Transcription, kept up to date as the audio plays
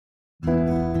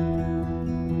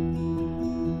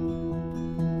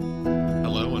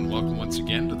once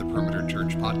again to the Perimeter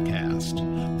Church Podcast.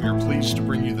 We are pleased to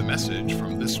bring you the message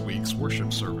from this week's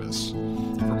worship service.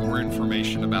 For more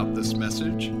information about this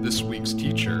message, this week's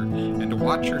teacher, and to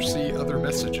watch or see other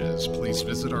messages, please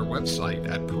visit our website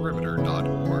at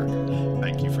perimeter.org.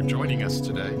 Thank you for joining us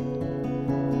today.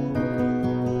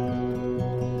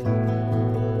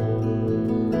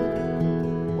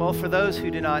 Well, for those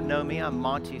who do not know me, I'm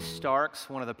Monty Starks,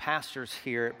 one of the pastors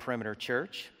here at Perimeter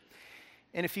Church.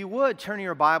 And if you would, turn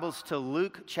your Bibles to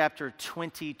Luke chapter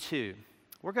 22.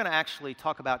 We're going to actually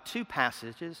talk about two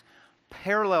passages,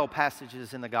 parallel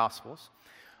passages in the Gospels.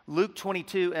 Luke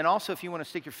 22, and also if you want to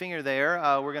stick your finger there,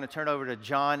 we're going to turn over to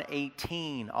John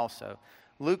 18 also.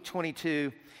 Luke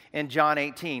 22 and John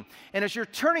 18. And as you're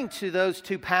turning to those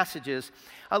two passages,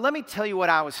 let me tell you what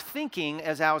I was thinking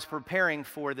as I was preparing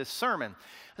for this sermon.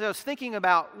 I was thinking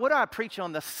about what do I preach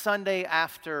on the Sunday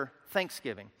after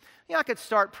Thanksgiving. You know, I could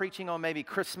start preaching on maybe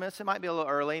Christmas. It might be a little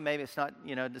early. Maybe it's not,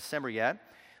 December yet.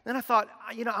 Then I thought,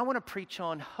 I want to preach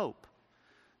on hope.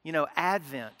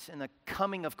 Advent and the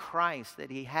coming of Christ,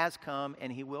 that he has come and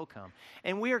he will come.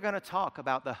 And we are going to talk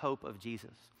about the hope of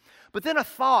Jesus. But then a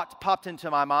thought popped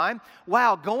into my mind.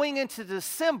 Wow, going into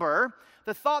December,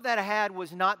 the thought that I had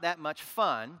was not that much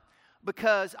fun,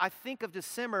 because I think of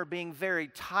December being very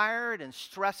tired and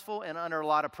stressful and under a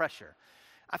lot of pressure.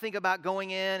 I think about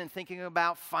going in and thinking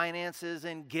about finances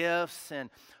and gifts and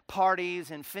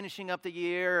parties and finishing up the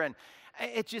year, and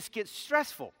it just gets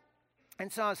stressful.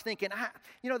 And so I was thinking,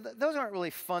 those aren't really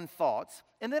fun thoughts.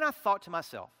 And then I thought to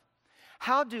myself,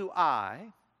 how do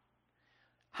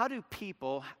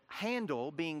people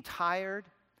handle being tired,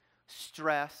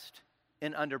 stressed,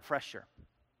 and under pressure?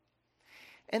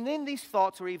 And then these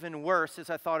thoughts were even worse as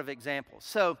I thought of examples.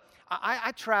 So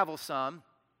I travel some.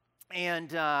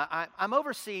 And I'm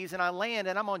overseas, and I land,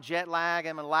 and I'm on jet lag,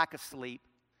 I'm in lack of sleep.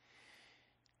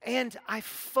 And I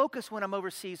focus when I'm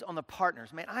overseas on the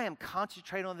partners. Man, I am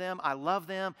concentrating on them. I love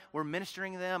them. We're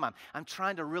ministering to them. I'm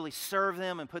trying to really serve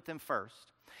them and put them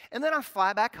first. And then I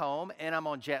fly back home, and I'm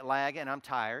on jet lag, and I'm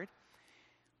tired.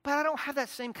 But I don't have that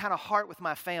same kind of heart with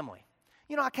my family.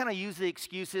 I kind of use the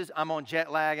excuses, I'm on jet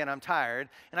lag, and I'm tired,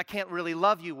 and I can't really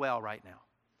love you well right now.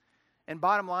 And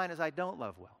bottom line is I don't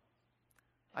love well.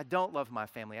 I don't love my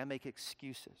family. I make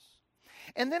excuses.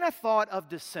 And then I thought of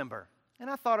December. And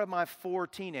I thought of my 4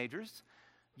 teenagers.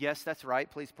 Yes, that's right.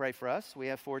 Please pray for us. We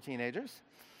have 4 teenagers.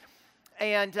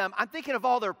 And I'm thinking of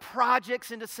all their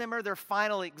projects in December, their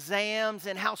final exams,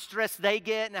 and how stressed they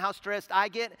get and how stressed I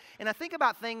get. And I think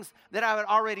about things that I would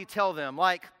already tell them,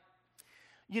 like,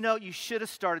 you should have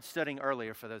started studying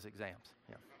earlier for those exams.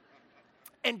 Yeah.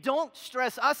 And don't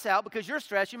stress us out because you're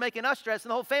stressed. You're making us stressed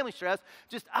and the whole family stressed.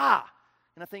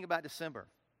 And I think about December.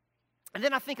 And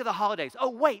then I think of the holidays. Oh,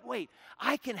 wait.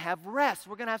 I can have rest.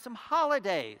 We're going to have some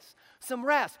holidays, some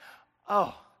rest.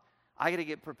 Oh, I got to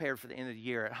get prepared for the end of the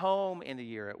year at home, end of the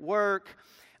year at work.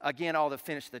 Again, all to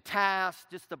finish the tasks,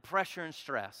 just the pressure and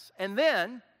stress. And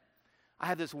then I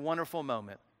have this wonderful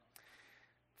moment.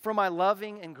 From my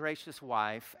loving and gracious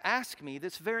wife, ask me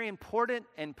this very important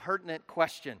and pertinent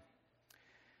question.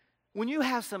 When you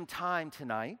have some time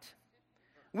tonight,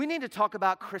 we need to talk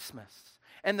about Christmas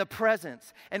and the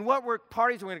presents and what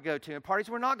parties we're going to go to and parties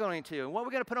we're not going to and what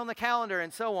we're going to put on the calendar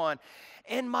and so on.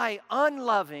 And my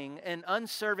unloving and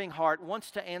unserving heart wants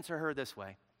to answer her this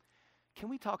way. Can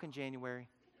we talk in January?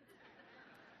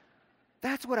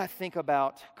 That's what I think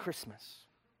about Christmas.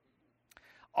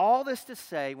 All this to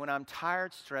say, when I'm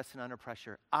tired, stressed, and under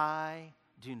pressure, I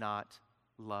do not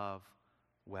love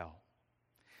well.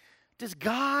 Does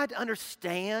God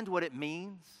understand what it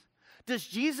means? Does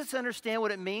Jesus understand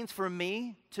what it means for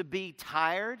me to be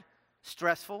tired,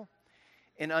 stressful,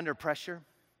 and under pressure?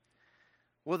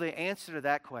 Well, the answer to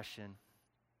that question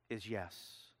is yes,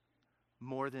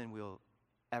 more than we'll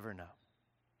ever know.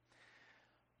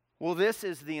 Well, this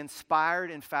is the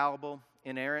inspired, infallible,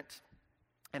 inerrant,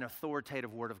 and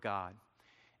authoritative Word of God.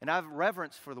 And I have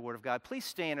reverence for the Word of God. Please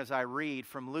stand as I read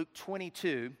from Luke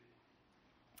 22,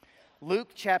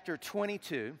 Luke chapter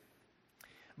 22,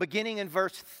 beginning in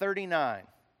verse 39.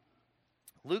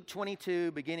 Luke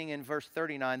 22, beginning in verse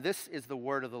 39. This is the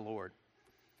word of the Lord.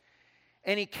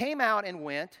 And he came out and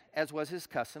went, as was his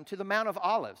custom, to the Mount of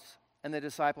Olives, and the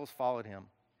disciples followed him.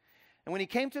 And when he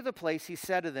came to the place, he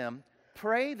said to them,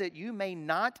 "Pray that you may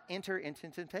not enter into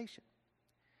temptation."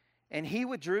 And he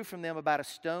withdrew from them about a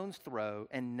stone's throw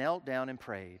and knelt down and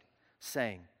prayed,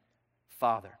 saying,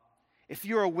 "Father, if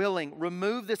you are willing,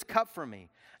 remove this cup from me.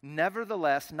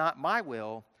 Nevertheless, not my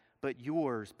will, but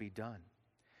yours be done."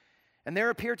 And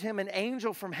there appeared to him an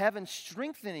angel from heaven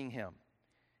strengthening him.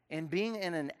 And being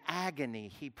in an agony,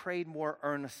 he prayed more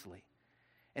earnestly.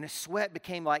 and his sweat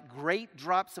became like great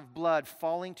drops of blood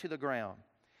falling to the ground.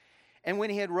 And when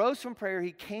he had rose from prayer,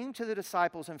 he came to the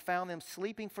disciples and found them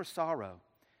sleeping for sorrow.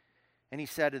 And he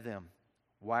said to them,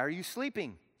 "Why are you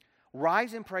sleeping?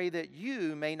 Rise and pray that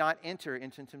you may not enter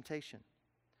into temptation."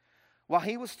 While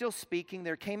he was still speaking,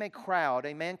 there came a crowd.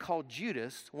 A man called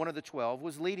Judas, one of the 12,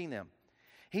 was leading them.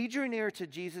 He drew near to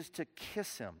Jesus to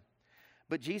kiss him.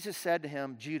 But Jesus said to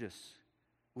him, "Judas,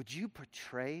 would you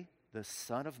betray the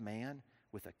Son of Man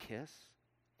with a kiss?"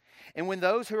 And when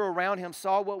those who were around him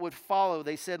saw what would follow,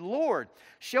 they said, "Lord,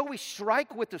 shall we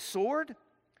strike with the sword?"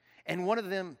 And one of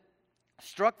them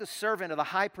struck the servant of the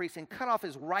high priest and cut off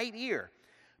his right ear.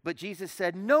 But Jesus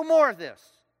said, "No more of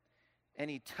this." And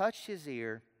he touched his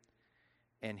ear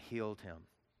and healed him.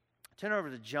 Turn over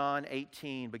to John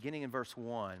 18, beginning in verse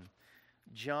 1.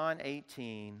 John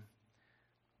 18,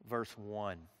 verse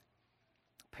 1.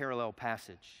 Parallel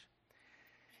passage.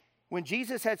 When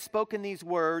Jesus had spoken these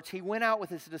words, he went out with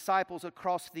his disciples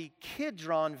across the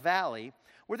Kidron Valley,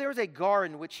 where there was a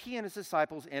garden which he and his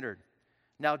disciples entered.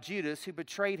 Now Judas, who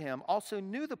betrayed him, also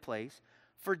knew the place,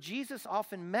 for Jesus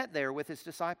often met there with his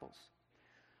disciples.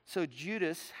 So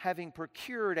Judas, having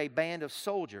procured a band of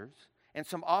soldiers and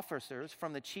some officers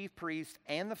from the chief priests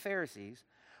and the Pharisees,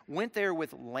 went there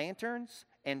with lanterns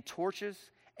and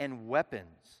torches and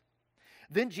weapons.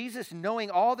 Then Jesus, knowing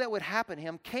all that would happen to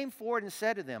him, came forward and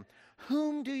said to them,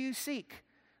 "Whom do you seek?"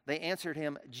 They answered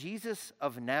him, "Jesus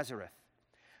of Nazareth."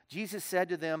 Jesus said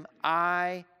to them,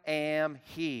 "I am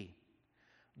he."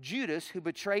 Judas, who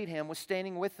betrayed him, was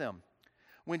standing with them.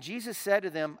 When Jesus said to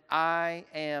them, "I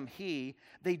am he,"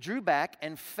 they drew back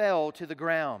and fell to the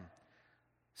ground.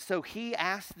 So he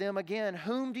asked them again,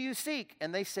 "Whom do you seek?"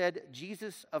 And they said,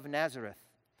 "Jesus of Nazareth."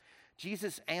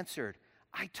 Jesus answered,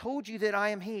 "I told you that I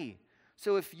am he.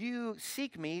 So if you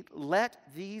seek me,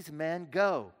 let these men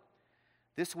go."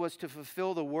 This was to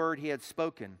fulfill the word he had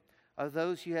spoken. "Of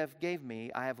those you have gave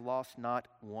me, I have lost not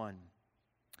one."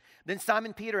 Then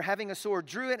Simon Peter, having a sword,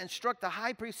 drew it and struck the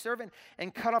high priest's servant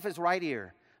and cut off his right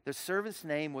ear. The servant's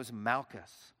name was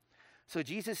Malchus. So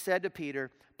Jesus said to Peter,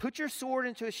 "Put your sword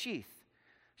into a sheath.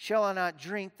 Shall I not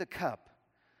drink the cup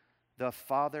the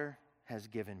Father has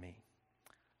given me?"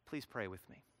 Please pray with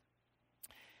me.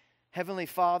 Heavenly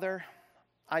Father,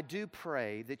 I do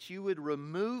pray that you would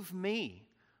remove me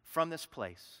from this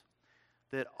place,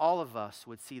 that all of us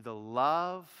would see the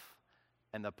love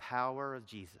and the power of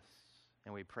Jesus.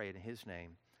 And we pray it in his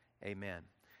name. Amen.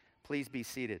 Please be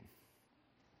seated.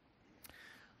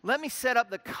 Let me set up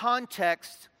the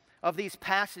context of these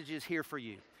passages here for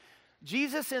you.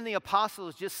 Jesus and the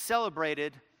apostles just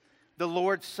celebrated the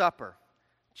Lord's Supper.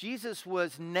 Jesus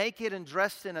was naked and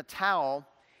dressed in a towel,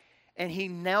 and he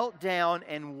knelt down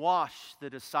and washed the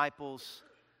disciples,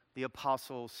 the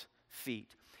apostles'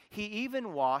 feet. He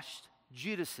even washed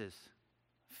Judas's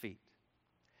feet.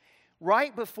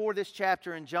 Right before this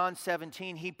chapter in John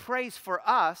 17, he prays for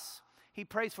us, he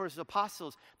prays for his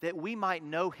apostles, that we might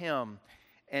know him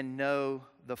and know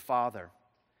the Father.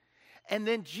 And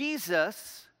then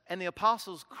Jesus and the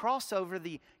apostles cross over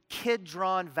the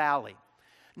Kidron Valley.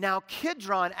 Now,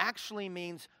 Kidron actually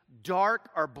means dark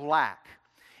or black.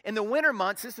 In the winter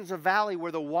months, this is a valley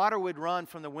where the water would run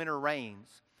from the winter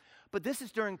rains. But this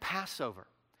is during Passover.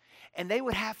 And they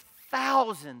would have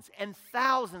thousands and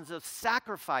thousands of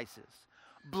sacrifices,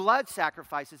 blood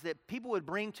sacrifices that people would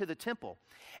bring to the temple.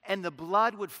 And the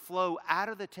blood would flow out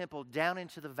of the temple down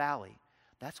into the valley.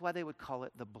 That's why they would call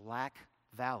it the Black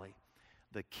Valley,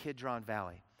 the Kidron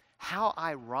Valley. How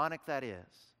ironic that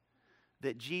is,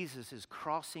 that Jesus is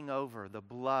crossing over the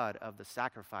blood of the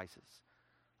sacrifices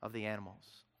of the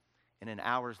animals. And then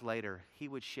hours later, he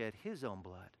would shed his own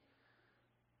blood.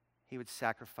 He would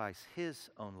sacrifice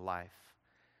his own life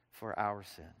for our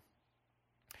sin.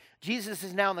 Jesus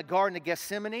is now in the Garden of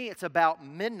Gethsemane. It's about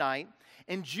midnight.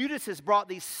 And Judas has brought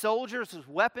these soldiers with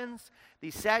weapons,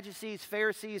 these Sadducees,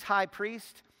 Pharisees, high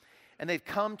priest, and they've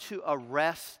come to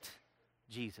arrest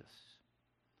Jesus.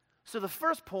 So the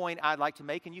first point I'd like to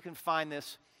make, and you can find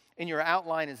this in your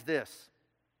outline, is this.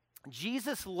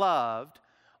 Jesus loved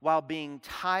while being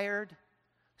tired,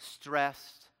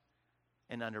 stressed,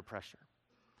 and under pressure.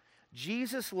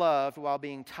 Jesus loved while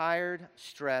being tired,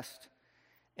 stressed,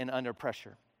 and under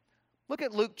pressure. Look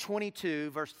at Luke 22,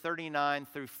 verse 39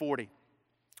 through 40.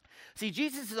 See,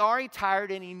 Jesus is already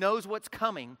tired and he knows what's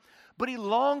coming, but he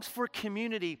longs for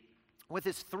community with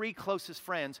his three closest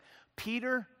friends,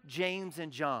 Peter, James,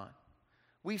 and John.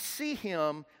 We see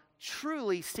him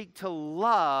truly seek to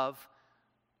love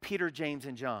Peter, James,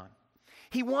 and John.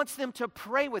 He wants them to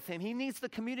pray with him. He needs the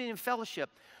community and fellowship,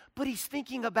 but he's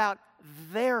thinking about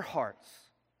their hearts.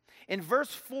 In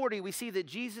verse 40, we see that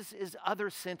Jesus is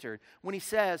other-centered when he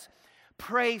says,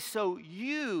 pray so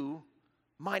you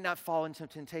might not fall into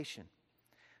temptation.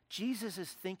 Jesus is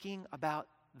thinking about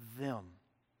them.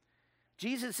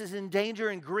 Jesus is in danger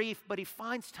and grief, but he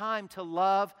finds time to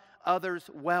love others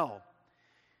well.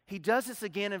 He does this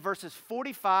again in verses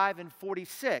 45 and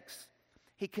 46.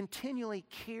 He continually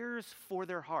cares for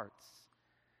their hearts.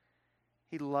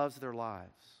 He loves their lives.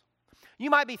 You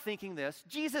might be thinking this,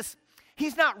 Jesus,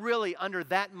 he's not really under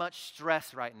that much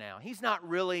stress right now. He's not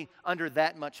really under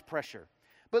that much pressure.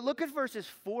 But look at verses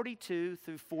 42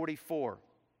 through 44.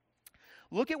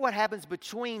 Look at what happens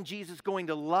between Jesus going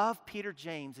to love Peter,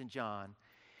 James, and John,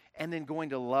 and then going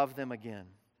to love them again.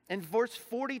 In verse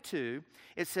 42,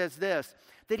 it says this,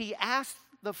 that he asked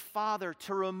the Father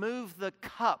to remove the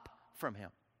cup from him.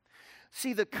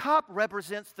 See, the cup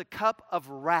represents the cup of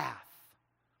wrath,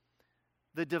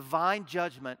 the divine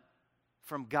judgment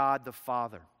from God the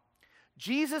Father.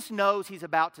 Jesus knows he's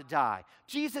about to die.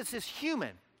 Jesus is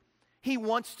human. He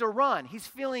wants to run. He's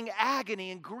feeling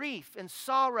agony and grief and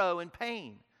sorrow and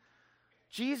pain.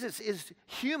 Jesus is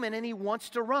human and he wants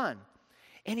to run.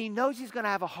 And he knows he's going to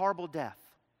have a horrible death.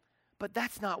 But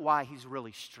that's not why he's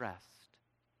really stressed.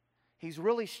 He's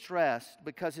really stressed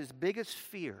because his biggest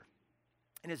fear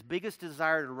and his biggest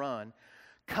desire to run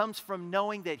comes from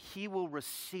knowing that he will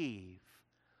receive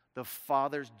the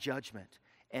Father's judgment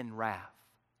and wrath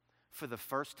for the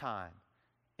first time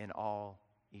in all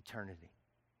eternity.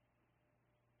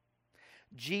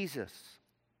 Jesus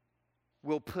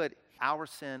will put our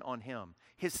sin on him.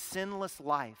 His sinless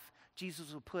life,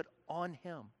 Jesus will put on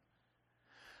him.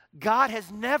 God has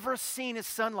never seen his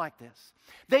son like this.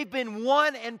 They've been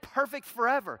one and perfect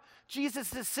forever.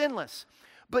 Jesus is sinless.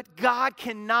 But God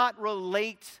cannot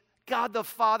relate, God the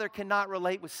Father cannot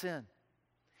relate with sin.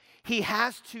 He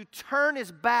has to turn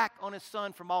his back on his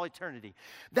son from all eternity.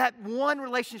 That one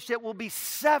relationship will be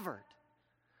severed.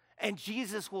 And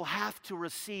Jesus will have to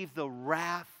receive the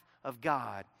wrath of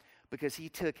God because he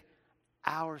took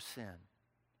our sin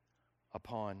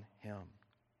upon him.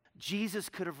 Jesus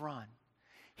could have run.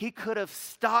 He could have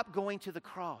stopped going to the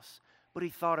cross, but he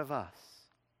thought of us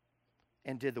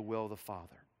and did the will of the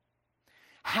Father.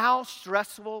 How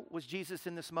stressful was Jesus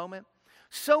in this moment?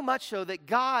 So much so that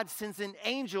God sends an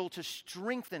angel to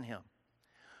strengthen him.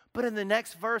 But in the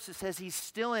next verse, it says he's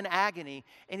still in agony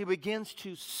and he begins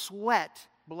to sweat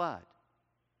blood.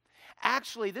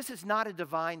 Actually, this is not a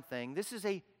divine thing. This is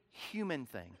a human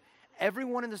thing.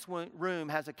 Everyone in this room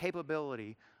has a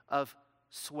capability of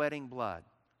sweating blood.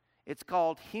 It's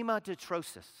called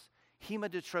hematotrosis.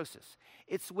 Hematotrosis.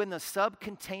 It's when the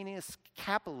subcutaneous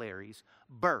capillaries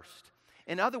burst.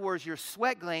 In other words, your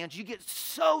sweat glands, you get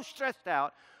so stressed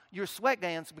out, your sweat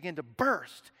glands begin to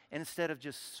burst. And instead of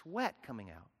just sweat coming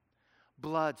out,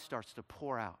 blood starts to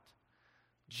pour out.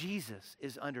 Jesus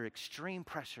is under extreme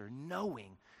pressure,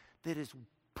 knowing that his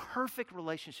perfect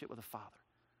relationship with the Father,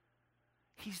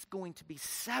 he's going to be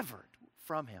severed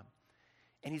from him.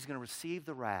 And he's going to receive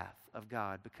the wrath of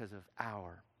God because of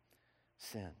our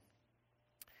sin.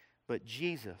 But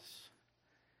Jesus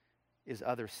is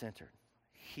other-centered.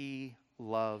 He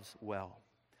loves well.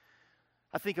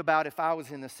 I think about if I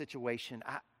was in this situation,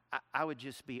 I would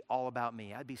just be all about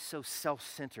me. I'd be so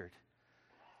self-centered.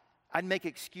 I'd make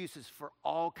excuses for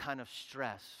all kind of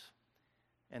stress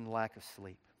and lack of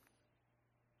sleep.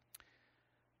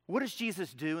 What does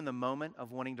Jesus do in the moment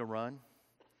of wanting to run?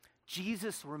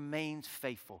 Jesus remains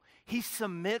faithful. He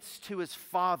submits to his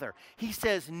Father. He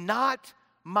says, not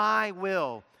my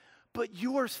will, but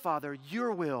yours, Father,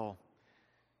 your will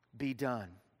be done.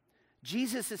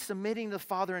 Jesus is submitting to the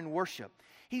Father in worship.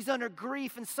 He's under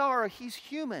grief and sorrow. He's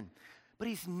human, but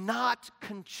he's not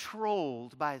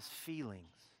controlled by his feelings.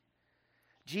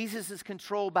 Jesus is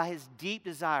controlled by his deep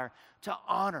desire to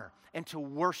honor and to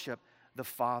worship the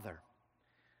Father.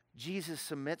 Jesus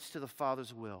submits to the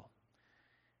Father's will,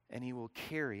 and he will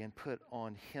carry and put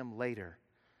on him later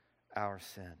our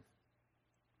sin.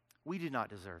 We do not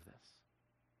deserve this,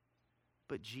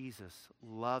 but Jesus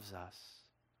loves us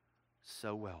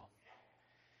so well,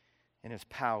 and his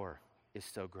power is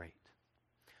so great.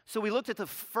 So we looked at the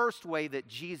first way that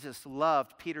Jesus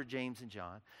loved Peter, James, and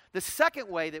John. The second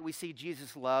way that we see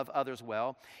Jesus love others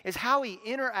well is how he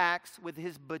interacts with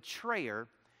his betrayer,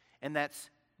 and that's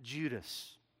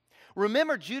Judas.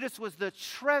 Remember, Judas was the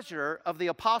treasurer of the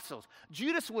apostles.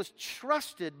 Judas was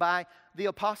trusted by the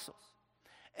apostles.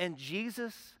 And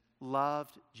Jesus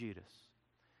loved Judas.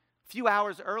 A few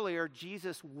hours earlier,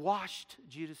 Jesus washed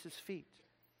Judas's feet.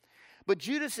 But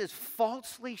Judas is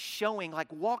falsely showing,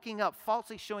 like walking up,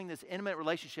 falsely showing this intimate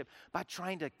relationship by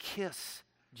trying to kiss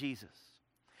Jesus.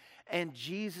 And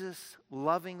Jesus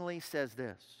lovingly says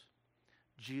this,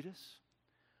 Judas,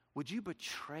 would you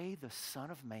betray the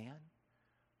Son of Man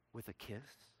with a kiss?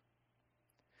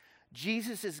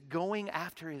 Jesus is going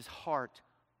after his heart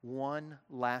one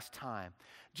last time.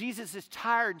 Jesus is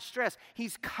tired and stressed.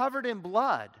 He's covered in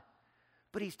blood,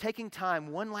 but he's taking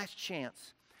time, one last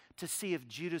chance, to see if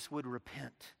Judas would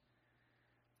repent.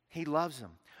 He loves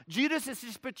him. Judas has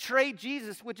just betrayed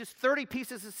Jesus with just 30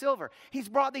 pieces of silver. He's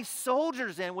brought these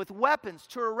soldiers in with weapons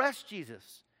to arrest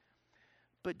Jesus.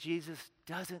 But Jesus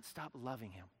doesn't stop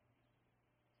loving him.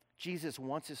 Jesus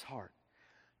wants his heart.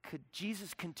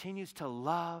 Jesus continues to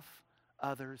love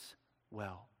others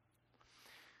well.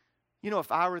 You know,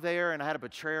 if I were there and I had a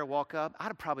betrayer walk up, I'd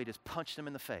have probably just punched him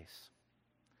in the face.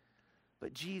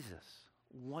 But Jesus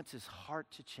wants his heart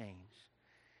to change,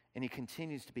 and he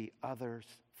continues to be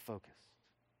others-focused.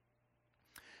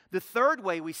 The third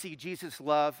way we see Jesus'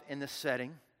 love in this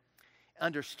setting,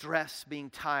 under stress, being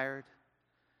tired,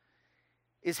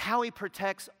 is how he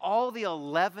protects all the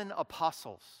 11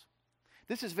 apostles.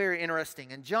 This is very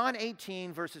interesting. In John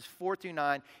 18, verses 4 through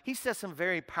 9, he says some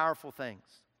very powerful things.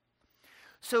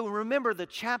 So remember the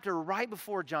chapter right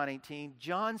before John 18,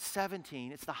 John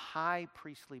 17, it's the high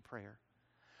priestly prayer.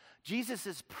 Jesus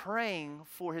is praying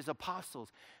for his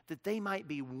apostles that they might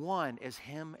be one as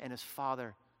him and his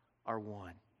Father are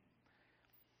one.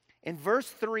 In verse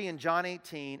 3 in John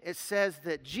 18, it says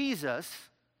that Jesus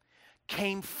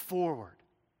came forward.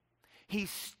 He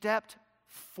stepped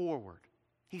forward.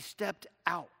 He stepped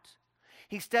out.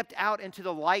 He stepped out into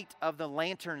the light of the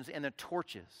lanterns and the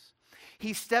torches.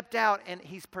 He stepped out and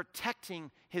he's protecting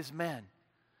his men.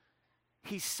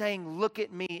 He's saying, look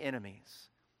at me, enemies.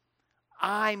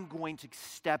 I'm going to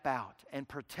step out and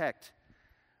protect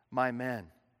my men.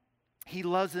 He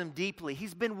loves them deeply.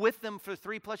 He's been with them for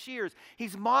 3+ years.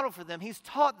 He's modeled for them. He's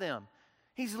taught them.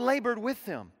 He's labored with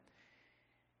them.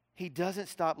 He doesn't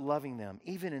stop loving them,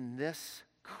 even in this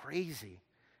crazy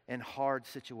and hard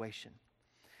situation.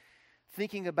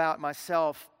 Thinking about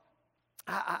myself,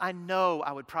 I know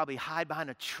I would probably hide behind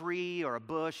a tree or a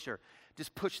bush or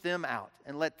just push them out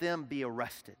and let them be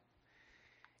arrested.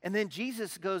 And then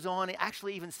Jesus goes on, he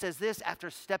actually even says this after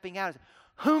stepping out,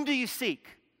 whom do you seek?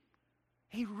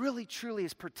 He really, truly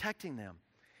is protecting them.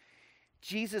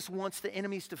 Jesus wants the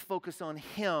enemies to focus on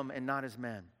him and not his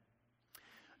men.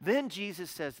 Then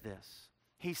Jesus says this.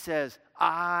 He says,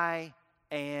 I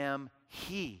am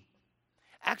he.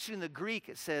 Actually, in the Greek,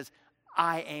 it says,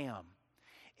 I am.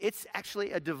 It's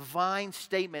actually a divine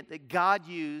statement that God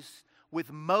used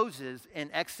with Moses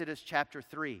in Exodus chapter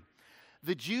 3.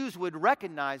 The Jews would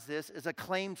recognize this as a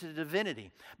claim to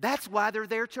divinity. That's why they're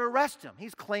there to arrest him.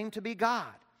 He's claimed to be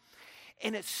God.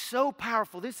 And it's so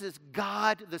powerful. This is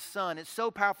God the Son. It's so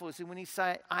powerful. See, when he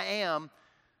said, I am,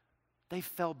 they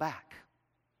fell back.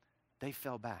 They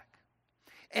fell back.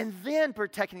 And then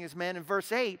protecting his men in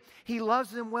verse 8, he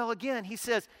loves them well again. He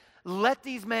says, let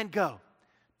these men go.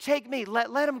 Take me.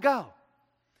 Let them go.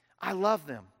 I love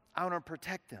them. I want to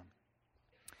protect them.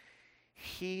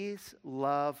 His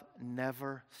love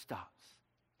never stops.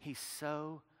 He's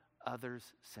so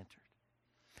others-centered.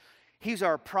 He's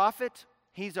our prophet,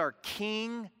 he's our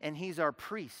king, and he's our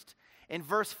priest. In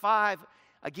verse 5,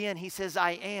 again, he says,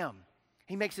 I am.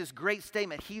 He makes this great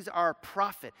statement. He's our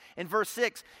prophet. In verse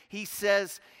 6, he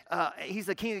says, he's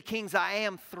the King of Kings, I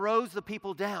am, throws the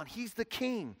people down. He's the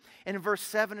king. And in verse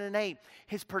 7 and 8,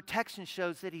 his protection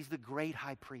shows that he's the great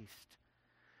high priest.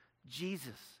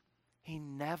 Jesus, he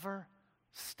never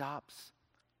stops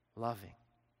loving.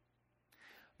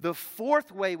 The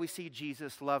fourth way we see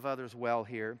Jesus love others well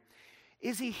here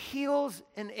is he heals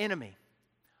an enemy,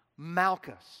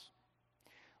 Malchus.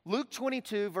 Luke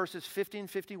 22, verses 50 and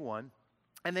 51,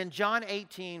 and then John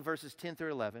 18, verses 10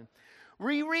 through 11,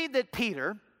 we read that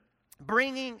Peter,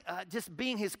 just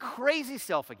being his crazy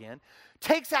self again,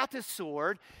 takes out this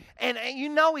sword, and you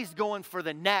know he's going for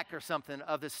the neck or something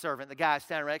of this servant, the guy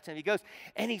standing next to him. He goes,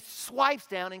 and he swipes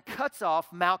down and cuts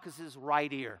off Malchus's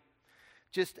right ear.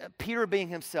 Just Peter being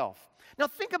himself. Now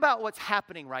think about what's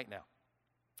happening right now.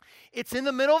 It's in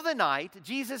the middle of the night.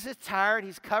 Jesus is tired.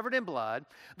 He's covered in blood.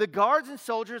 The guards and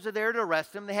soldiers are there to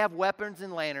arrest him. They have weapons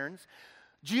and lanterns.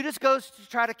 Judas goes to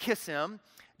try to kiss him.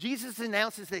 Jesus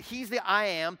announces that he's the I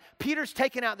am. Peter's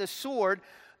taking out the sword.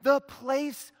 The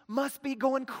place must be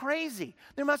going crazy.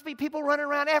 There must be people running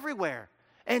around everywhere.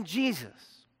 And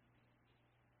Jesus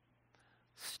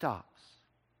stops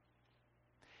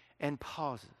and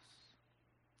pauses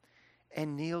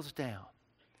and kneels down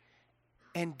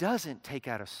and doesn't take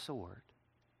out a sword,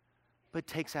 but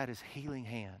takes out his healing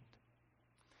hand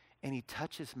and he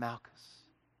touches Malchus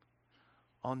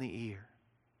on the ear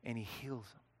and he heals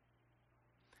him.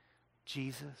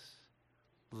 Jesus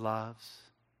loves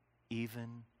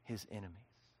even his enemies.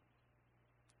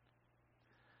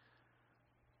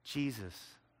 Jesus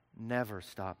never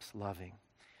stops loving.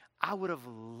 I would have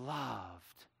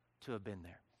loved to have been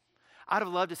there. I'd have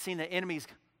loved to have seen the enemies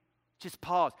just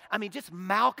pause. I mean, just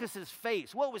Malchus's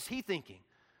face. What was he thinking?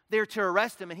 They're to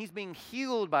arrest him, and he's being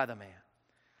healed by the man.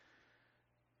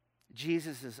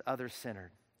 Jesus is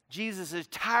other-centered. Jesus is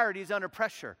tired. He's under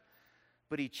pressure.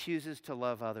 But he chooses to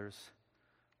love others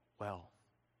well.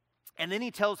 And then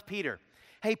he tells Peter,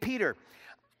 hey, Peter,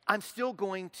 I'm still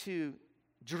going to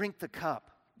drink the cup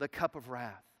of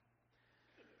wrath.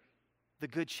 The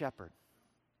good shepherd,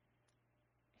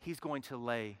 he's going to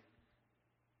lay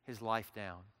his life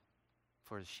down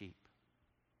for his sheep.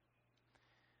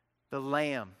 The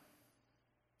lamb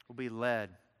will be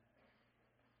led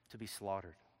to be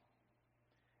slaughtered.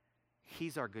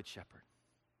 He's our good shepherd.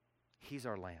 He's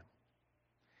our lamb.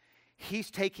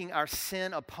 He's taking our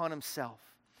sin upon himself.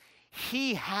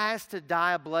 He has to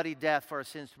die a bloody death for our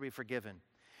sins to be forgiven.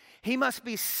 He must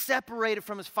be separated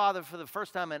from his Father for the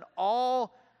first time in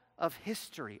all of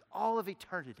history, all of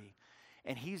eternity,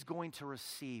 and he's going to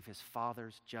receive his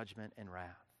Father's judgment and wrath.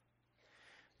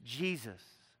 Jesus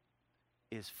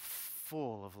is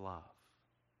full of love.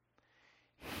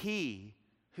 He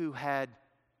who had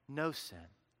no sin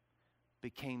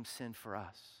became sin for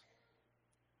us,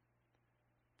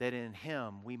 that in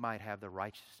him we might have the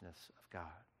righteousness of God.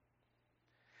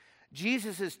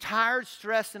 Jesus is tired,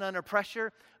 stressed, and under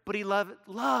pressure, but he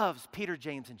loves Peter,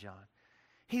 James, and John.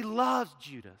 He loves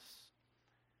Judas.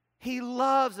 He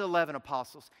loves the 11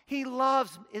 apostles. He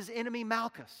loves his enemy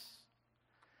Malchus.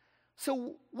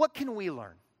 So what can we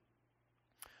learn?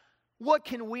 What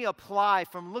can we apply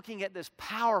from looking at this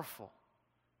powerful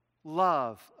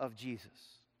love of Jesus?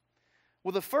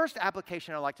 Well, the first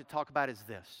application I'd like to talk about is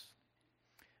this.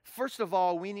 First of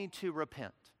all, we need to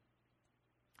repent.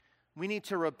 We need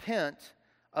to repent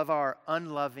of our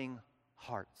unloving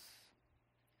hearts.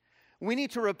 We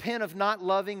need to repent of not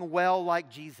loving well like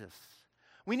Jesus.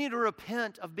 We need to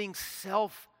repent of being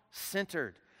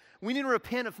self-centered. We need to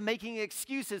repent of making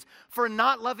excuses for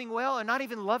not loving well and not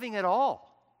even loving at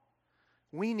all.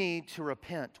 We need to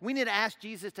repent. We need to ask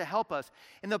Jesus to help us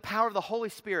in the power of the Holy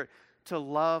Spirit to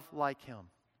love like him.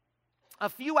 A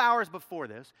few hours before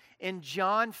this, in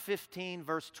John 15,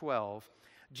 verse 12,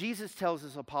 Jesus tells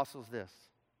his apostles this.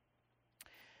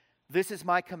 This is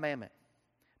my commandment,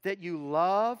 that you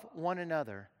love one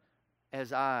another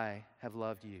as I have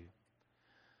loved you.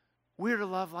 We're to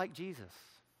love like Jesus.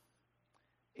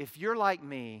 If you're like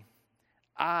me,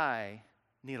 I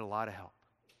need a lot of help.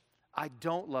 I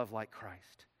don't love like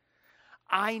Christ.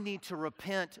 I need to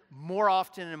repent more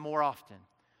often and more often.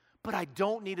 But I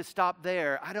don't need to stop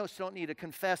there. I just don't need to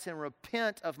confess and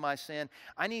repent of my sin.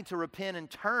 I need to repent and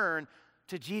turn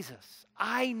to Jesus.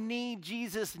 I need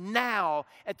Jesus now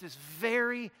at this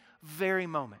very, very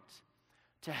moment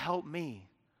to help me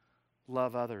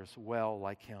love others well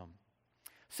like him.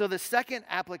 So the second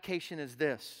application is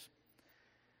this.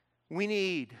 We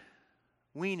need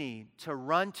to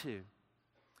run to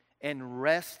and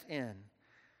rest in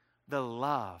the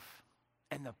love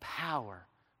and the power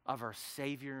of our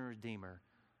Savior and Redeemer,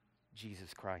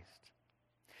 Jesus Christ.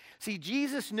 See,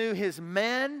 Jesus knew his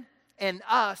men and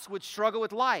us would struggle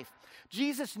with life.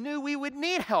 Jesus knew we would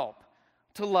need help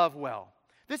to love well.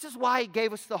 This is why he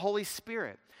gave us the Holy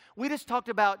Spirit. We just talked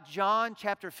about John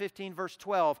chapter 15, verse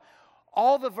 12.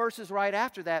 All the verses right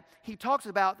after that, he talks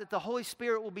about that the Holy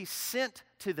Spirit will be sent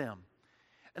to them.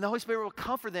 And the Holy Spirit will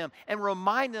comfort them and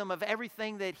remind them of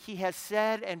everything that he has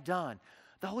said and done.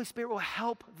 The Holy Spirit will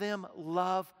help them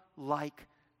love like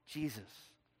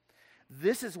Jesus.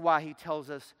 This is why he tells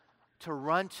us to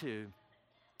run to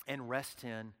and rest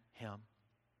in him.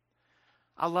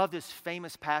 I love this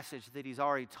famous passage that he's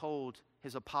already told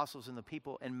his apostles and the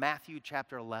people in Matthew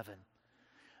chapter 11.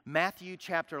 Matthew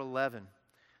chapter 11,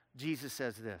 Jesus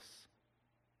says this,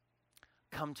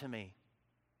 "Come to me.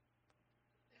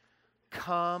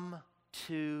 Come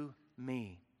to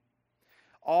me,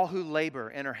 all who labor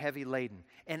and are heavy laden,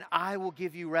 and I will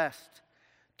give you rest.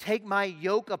 Take my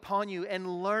yoke upon you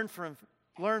and learn from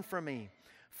me,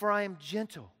 for I am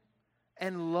gentle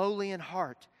and lowly in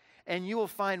heart, and you will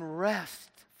find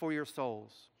rest for your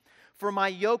souls. For my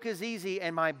yoke is easy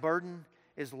and my burden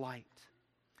is light."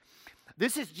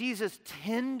 This is Jesus'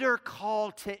 tender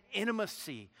call to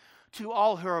intimacy to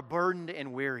all who are burdened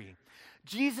and weary.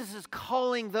 Jesus is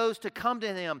calling those to come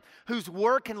to him whose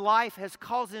work and life has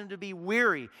caused them to be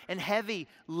weary and heavy,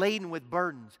 laden with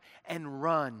burdens, and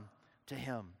run to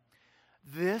him.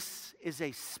 This is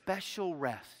a special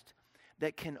rest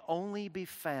that can only be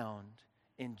found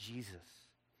in Jesus,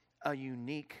 a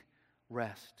unique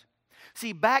rest.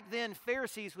 See, back then,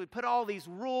 Pharisees would put all these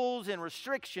rules and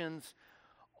restrictions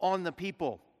on the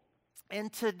people.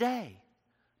 And today,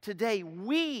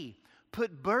 we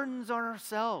put burdens on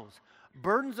ourselves,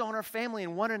 burdens on our family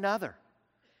and one another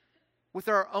with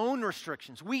our own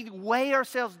restrictions. We weigh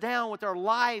ourselves down with our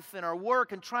life and our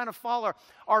work and trying to follow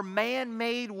our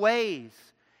man-made ways.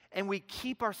 And we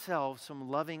keep ourselves from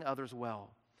loving others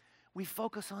well. We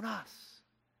focus on us,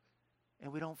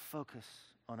 and we don't focus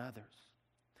on others.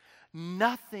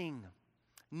 Nothing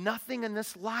in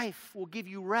this life will give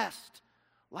you rest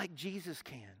like Jesus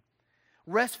can.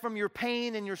 Rest from your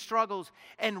pain and your struggles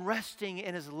and resting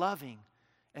in His loving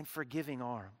and forgiving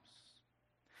arms.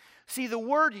 See, the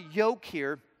word yoke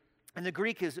here in the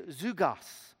Greek is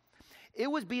zugos. It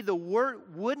would be the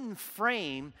wooden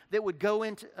frame that would go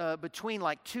into between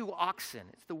like two oxen.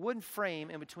 It's the wooden frame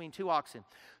in between two oxen.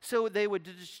 So they would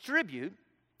distribute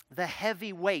the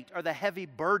heavy weight or the heavy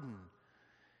burden.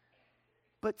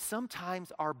 But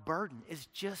sometimes our burden is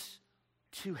just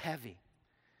too heavy.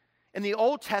 In the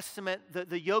Old Testament,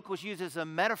 the yoke was used as a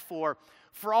metaphor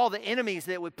for all the enemies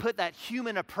that would put that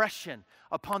human oppression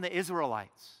upon the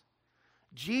Israelites.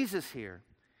 Jesus here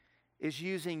is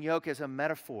using yoke as a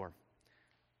metaphor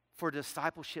for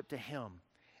discipleship to Him,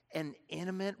 an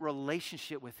intimate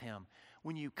relationship with Him.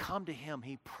 When you come to Him,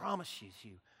 He promises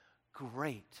you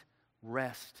great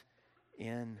rest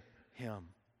in Him.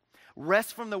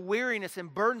 Rest from the weariness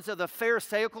and burdens of the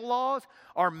Pharisaical laws,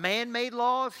 our man-made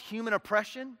laws, human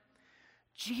oppression.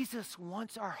 Jesus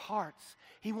wants our hearts.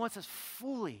 He wants us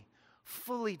fully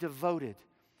devoted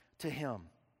to Him.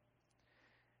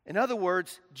 In other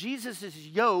words, Jesus'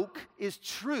 yoke is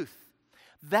truth.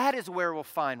 That is where we'll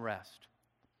find rest.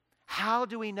 How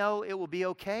do we know it will be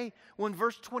okay? Well, in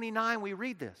verse 29, we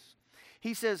read this.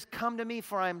 He says, "Come to me,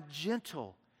 for I am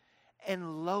gentle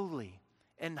and lowly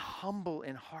and humble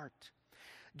in heart."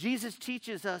 Jesus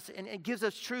teaches us and gives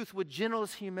us truth with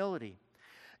gentlest humility.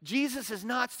 Jesus is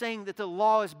not saying that the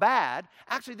law is bad.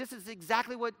 Actually, this is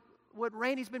exactly what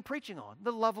Randy's been preaching on,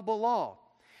 the lovable law.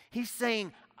 He's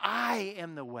saying, I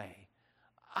am the way.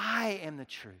 I am the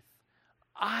truth.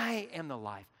 I am the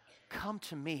life. Come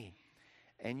to me,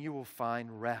 and you will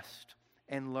find rest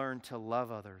and learn to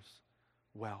love others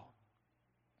well.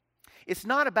 It's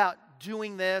not about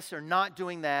doing this or not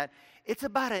doing that. It's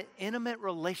about an intimate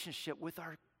relationship with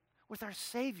our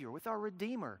Savior, with our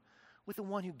Redeemer, with the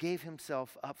one who gave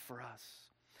Himself up for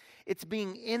us. It's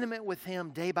being intimate with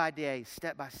Him day by day,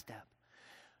 step by step.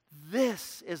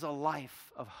 This is a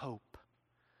life of hope.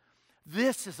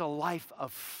 This is a life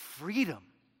of freedom,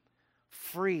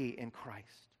 free in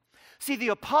Christ. See, the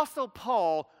Apostle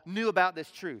Paul knew about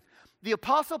this truth. The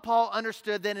Apostle Paul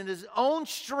understood that in his own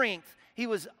strength, he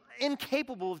was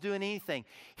incapable of doing anything.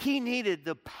 He needed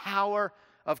the power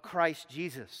of Christ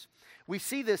Jesus. We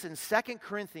see this in 2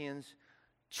 Corinthians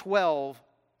 12,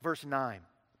 verse 9.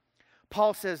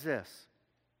 Paul says this,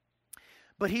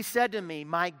 "But he said to me,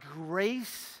 my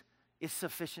grace is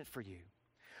sufficient for you,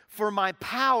 for my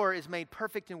power is made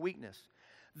perfect in weakness.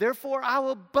 Therefore, I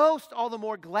will boast all the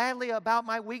more gladly about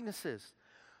my weaknesses,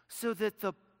 so that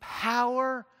the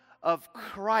power of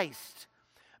Christ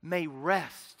may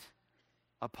rest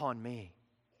upon me."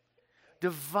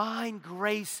 Divine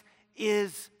grace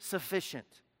is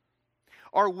sufficient.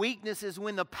 Our weakness is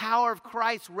when the power of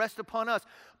Christ rests upon us.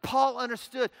 Paul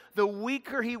understood the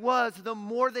weaker he was, the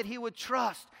more that he would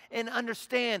trust and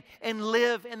understand and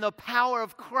live in the power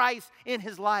of Christ in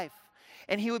his life.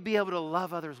 And he would be able to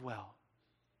love others well.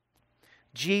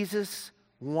 Jesus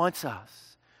wants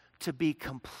us to be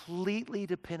completely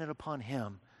dependent upon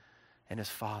Him and His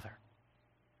Father.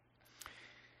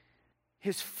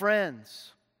 His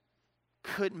friends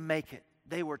couldn't make it.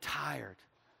 They were tired.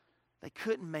 They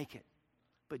couldn't make it.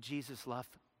 But Jesus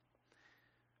loved them.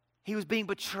 He was being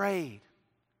betrayed,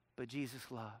 but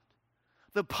Jesus loved.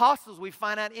 The apostles, we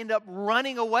find out, end up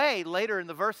running away later in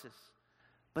the verses,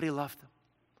 but He loved them.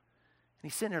 And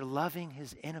He's sitting there loving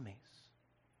His enemies.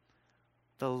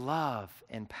 The love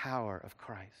and power of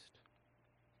Christ.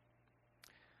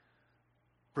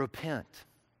 Repent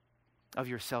of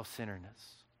your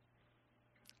self-centeredness.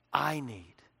 I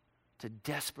need to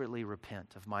desperately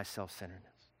repent of my self-centeredness.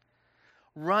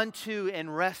 Run to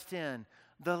and rest in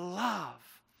the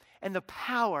love and the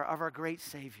power of our great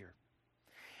Savior.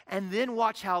 And then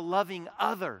watch how loving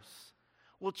others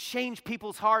will change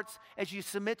people's hearts as you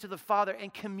submit to the Father,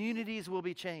 and communities will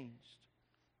be changed.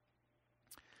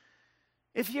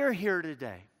 If you're here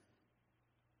today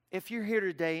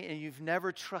and you've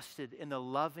never trusted in the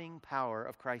loving power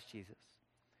of Christ Jesus,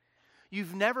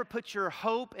 you've never put your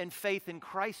hope and faith in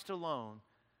Christ alone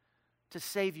to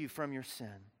save you from your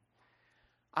sin,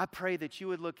 I pray that you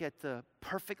would look at the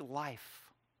perfect life,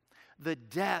 the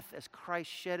death as Christ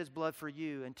shed his blood for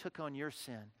you and took on your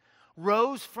sin,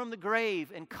 rose from the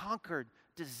grave and conquered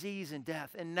disease and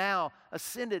death, and now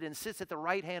ascended and sits at the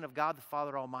right hand of God the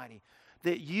Father Almighty,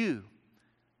 that you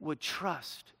would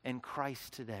trust in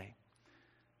Christ today,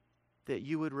 that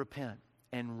you would repent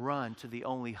and run to the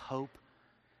only hope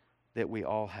that we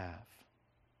all have.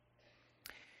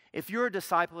 If you're a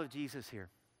disciple of Jesus here,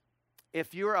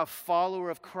 if you're a follower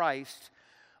of Christ,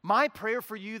 my prayer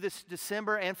for you this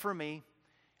December and for me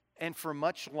and for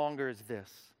much longer is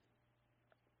this.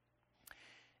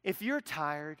 If you're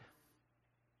tired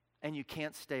and you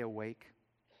can't stay awake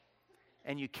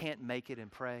and you can't make it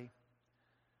and pray,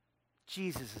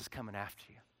 Jesus is coming after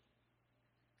you.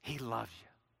 He loves you.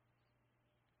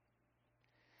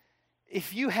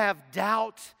 If you have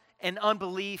doubt and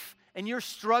unbelief and you're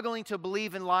struggling to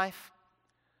believe in life,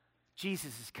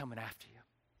 Jesus is coming after you.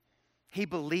 He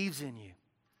believes in you.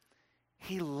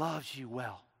 He loves you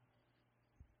well.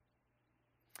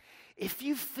 If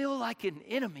you feel like an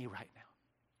enemy right now,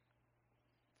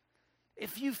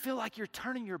 if you feel like you're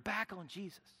turning your back on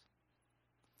Jesus,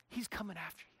 he's coming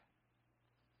after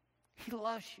you. He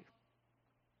loves you.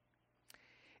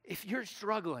 If you're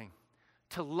struggling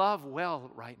to love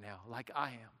well right now, like I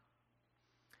am,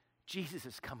 Jesus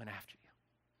is coming after you.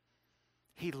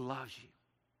 He loves you.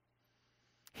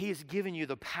 He has given you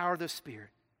the power of the Spirit.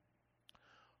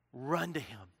 Run to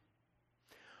him.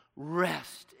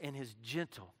 Rest in his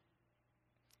gentle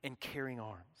and caring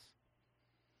arms.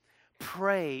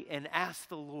 Pray and ask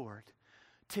the Lord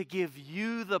to give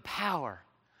you the power,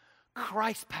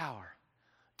 Christ's power,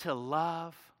 to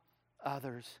love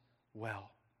others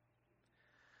well.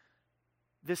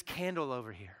 This candle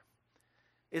over here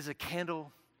is a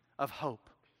candle of hope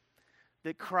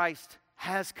that Christ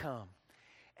has come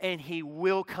and he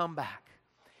will come back.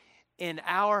 And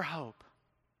our hope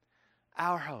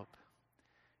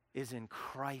is in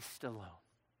Christ alone.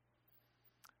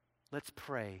 Let's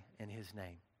pray in his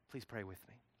name. Please pray with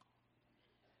me.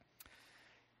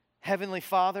 Heavenly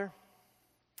Father,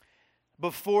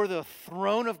 before the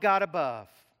throne of God above,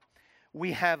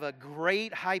 we have a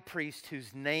great high priest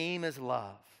whose name is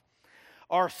love.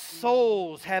 Our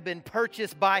souls have been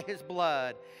purchased by his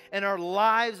blood, and our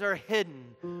lives are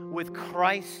hidden with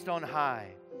Christ on high.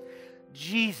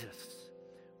 Jesus,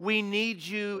 we need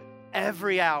you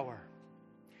every hour.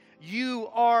 You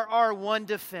are our one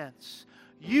defense.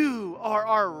 You are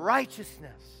our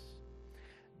righteousness.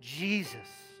 Jesus,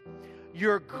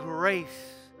 your grace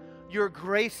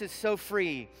is so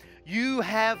free. You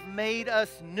have made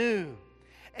us new,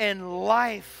 and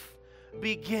life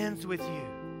begins with you.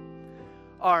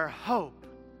 Our hope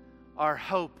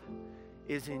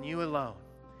is in you alone.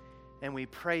 And we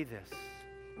pray this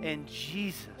in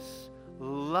Jesus'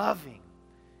 loving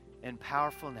and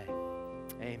powerful name.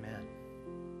 Amen.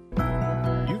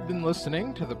 You've been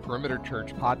listening to the Perimeter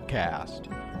Church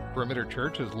podcast. Perimeter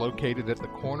Church is located at the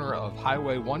corner of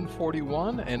Highway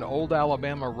 141 and Old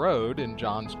Alabama Road in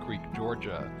Johns Creek,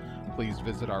 Georgia. Please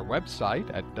visit our website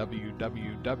at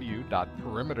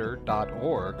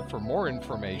www.perimeter.org for more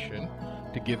information,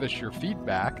 to give us your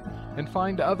feedback, and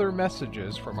find other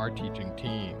messages from our teaching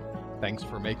team. Thanks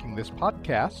for making this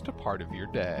podcast a part of your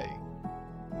day.